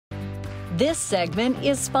This segment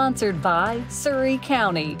is sponsored by Surry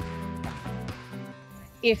County.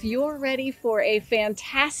 If you're ready for a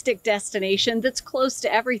fantastic destination that's close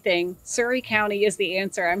to everything, Surry County is the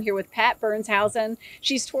answer. I'm here with Pat Bernshausen.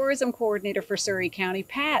 She's tourism coordinator for Surry County.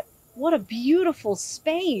 Pat, what a beautiful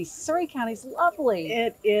space. Surry County's lovely.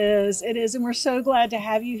 It is, and we're so glad to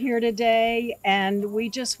have you here today. And we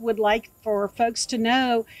just would like for folks to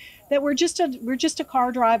know that we're just a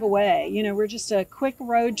car drive away. You know, we're just a quick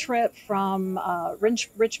road trip from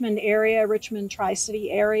Richmond area, Richmond Tri-City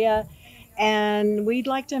area. And we'd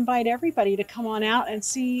like to invite everybody to come on out and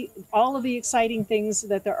see all of the exciting things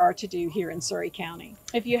that there are to do here in Surry County.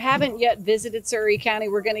 If you haven't yet visited Surry County,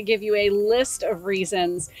 we're going to give you a list of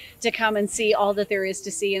reasons to come and see all that there is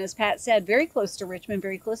to see. And as Pat said, very close to Richmond,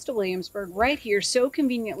 very close to Williamsburg, right here, so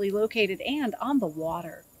conveniently located and on the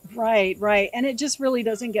water. Right. And it just really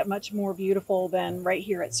doesn't get much more beautiful than right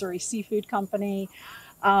here at Surry Seafood Company.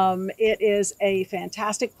 It is a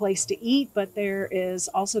fantastic place to eat, but there is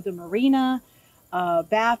also the marina,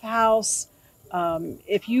 bathhouse.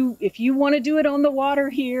 If you want to do it on the water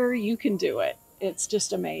here, you can do it. It's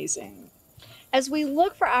just amazing. As we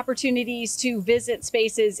look for opportunities to visit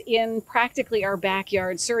spaces in practically our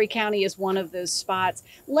backyard, Surry County is one of those spots.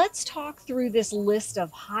 Let's talk through this list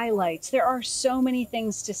of highlights. There are so many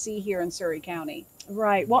things to see here in Surry County.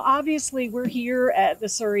 Right. Well, obviously, we're here at the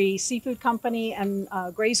Surry Seafood Company and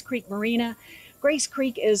Grays Creek Marina. Grays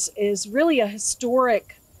Creek is really a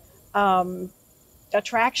historic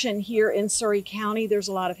attraction here in Surry County. There's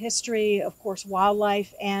a lot of history, of course,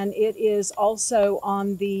 wildlife, and it is also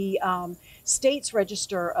on the State's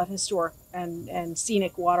Register of Historic and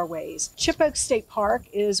Scenic Waterways. Chip Oak State Park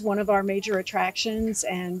is one of our major attractions,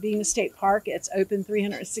 and being a state park, it's open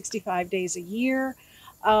 365 days a year.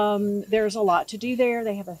 There's a lot to do there.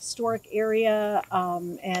 They have a historic area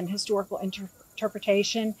and historical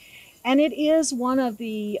interpretation, and it is one of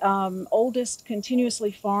the oldest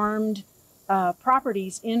continuously farmed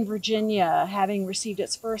properties in Virginia, having received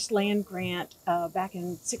its first land grant back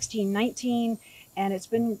in 1619, and it's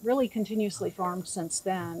been really continuously farmed since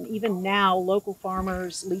then. Even now, local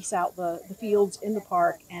farmers lease out the fields in the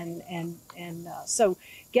park, and so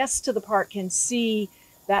guests to the park can see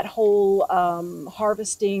that whole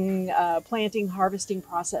planting, harvesting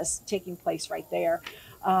process taking place right there.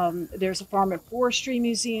 There's a farm and forestry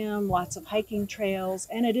museum, lots of hiking trails,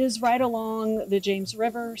 and it is right along the James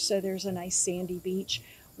River, so there's a nice sandy beach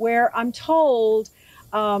where I'm told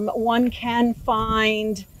one can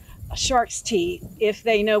find shark's teeth if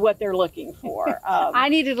they know what they're looking for. I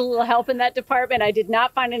needed a little help in that department. I did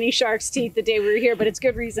not find any shark's teeth the day we were here, but it's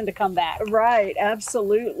good reason to come back. Right,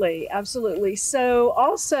 absolutely. So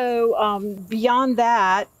also beyond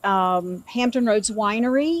that, Hampton Roads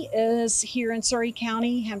Winery is here in Surry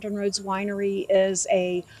County. Hampton Roads Winery is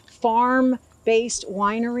a farm-based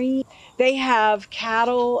winery. They have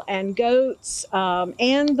cattle and goats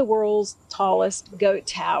and the world's tallest goat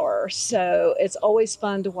tower. So it's always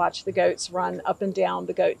fun to watch the goats run up and down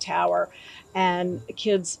the goat tower, and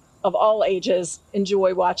kids of all ages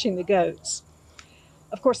enjoy watching the goats.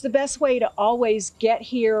 Of course, the best way to always get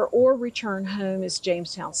here or return home is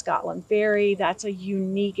Jamestown Scotland Ferry. That's a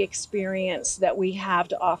unique experience that we have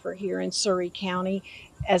to offer here in Surry County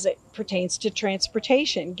as it pertains to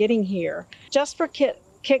transportation, getting here. Just for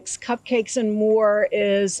Kicks, Cupcakes, and More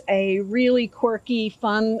is a really quirky,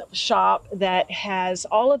 fun shop that has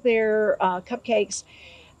all of their cupcakes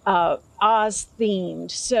Oz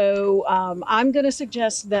themed. So I'm going to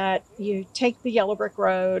suggest that you take the Yellow Brick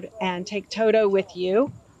Road and take Toto with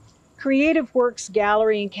you. Creative Works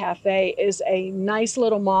Gallery and Cafe is a nice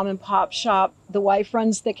little mom and pop shop. The wife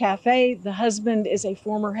runs the cafe. The husband is a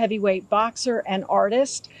former heavyweight boxer and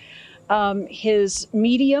artist. His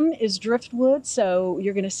medium is driftwood, so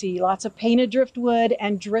you're going to see lots of painted driftwood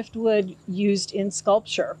and driftwood used in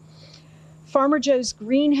sculpture. Farmer Joe's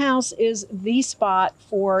Greenhouse is the spot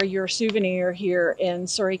for your souvenir here in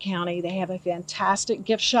Surry County. They have a fantastic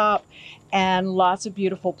gift shop and lots of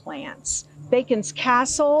beautiful plants. Bacon's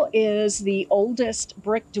Castle is the oldest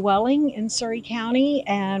brick dwelling in Surry County,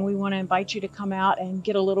 and we want to invite you to come out and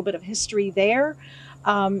get a little bit of history there.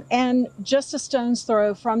 And just a stone's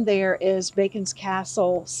throw from there is Bacon's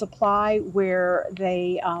Castle Supply, where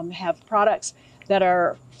they have products that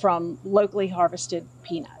are from locally harvested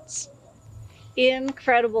peanuts.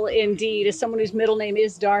 Incredible indeed. As someone whose middle name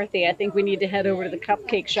is Dorothy, I think we need to head over to the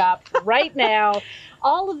cupcake shop right now.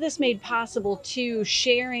 All of this made possible too,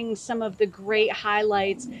 sharing some of the great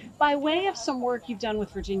highlights by way of some work you've done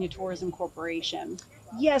with Virginia Tourism Corporation.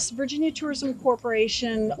 Yes, Virginia Tourism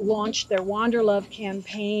Corporation launched their Wanderlove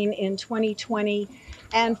campaign in 2020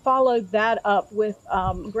 and followed that up with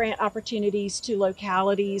grant opportunities to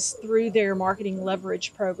localities through their marketing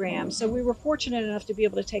leverage program. So we were fortunate enough to be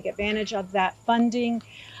able to take advantage of that funding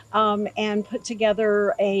and put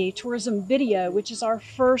together a tourism video, which is our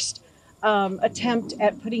first attempt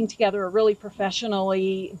at putting together a really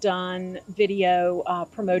professionally done video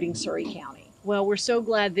promoting Surry County. Well, we're so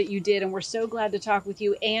glad that you did, and we're so glad to talk with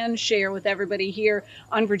you and share with everybody here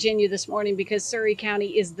on Virginia this morning, because Surry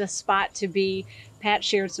County is the spot to be. Pat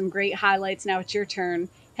shared some great highlights. Now it's your turn.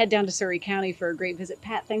 Head down to Surry County for a great visit.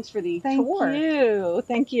 Pat, thanks for the tour. Thank you.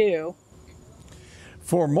 Thank you.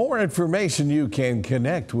 For more information, you can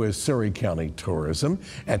connect with Surry County Tourism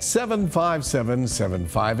at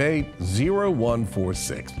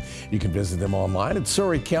 757-758-0146. You can visit them online at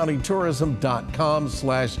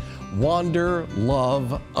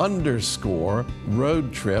surrycountytourism.com/wanderloveunderscore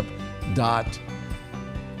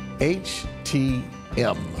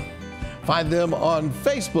roadtrip.htm. Find them on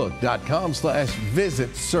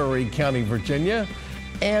Facebook.com/Visit Surry County, Virginia,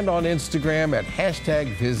 and on Instagram at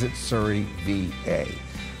 #VisitSurryVA.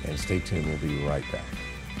 And stay tuned, we'll be right back.